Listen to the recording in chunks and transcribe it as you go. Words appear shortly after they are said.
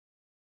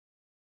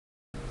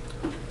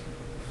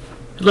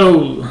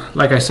Hello!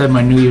 Like I said,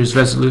 my New Year's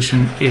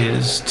resolution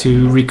is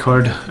to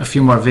record a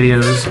few more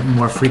videos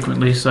more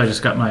frequently, so I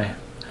just got my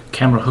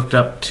camera hooked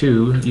up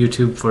to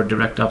YouTube for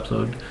direct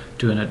upload,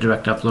 doing a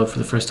direct upload for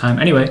the first time.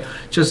 Anyway,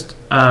 just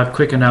a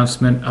quick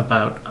announcement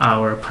about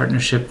our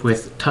partnership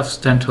with Tufts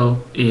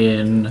Dental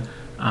in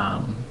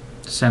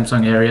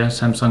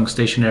Samsung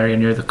Station area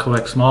near the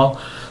COEX Mall.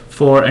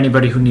 For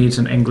anybody who needs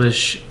an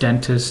English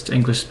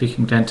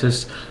speaking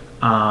dentist,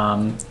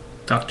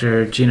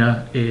 Dr.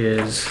 Gina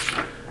is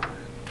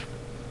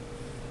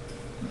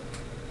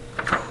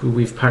who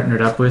we've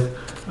partnered up with,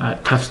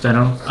 Tufts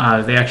Dental.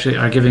 They actually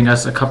are giving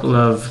us a couple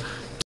of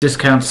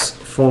discounts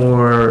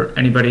for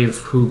anybody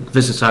who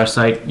visits our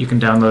site. You can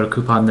download a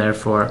coupon there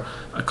for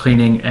a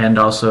cleaning and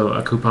also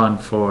a coupon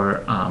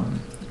for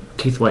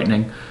teeth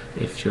whitening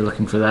if you're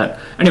looking for that.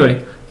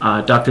 Anyway,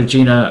 Dr.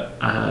 Gina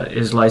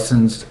is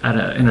licensed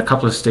in a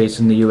couple of states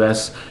in the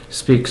US,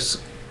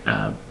 speaks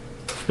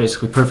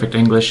basically perfect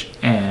English,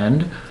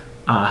 and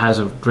has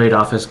a great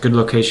office, good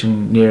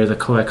location near the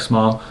COEX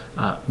Mall,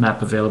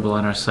 map available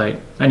on our site.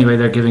 Anyway,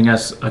 they're giving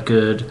us a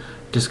good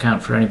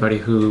discount for anybody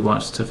who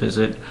wants to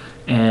visit,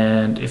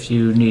 and if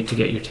you need to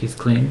get your teeth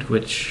cleaned,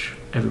 which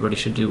everybody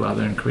should do while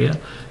they're in Korea,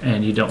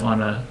 and you don't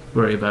want to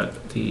worry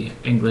about the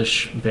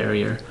English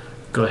barrier,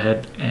 go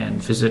ahead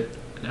and visit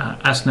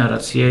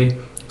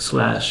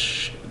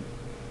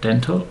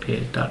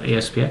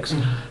asknow.ca/dental.aspx,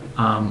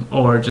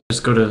 or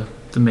just go to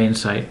the main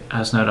site,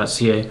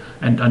 asknow.ca,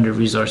 and under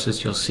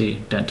resources you'll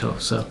see dental.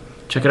 So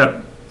check it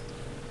out.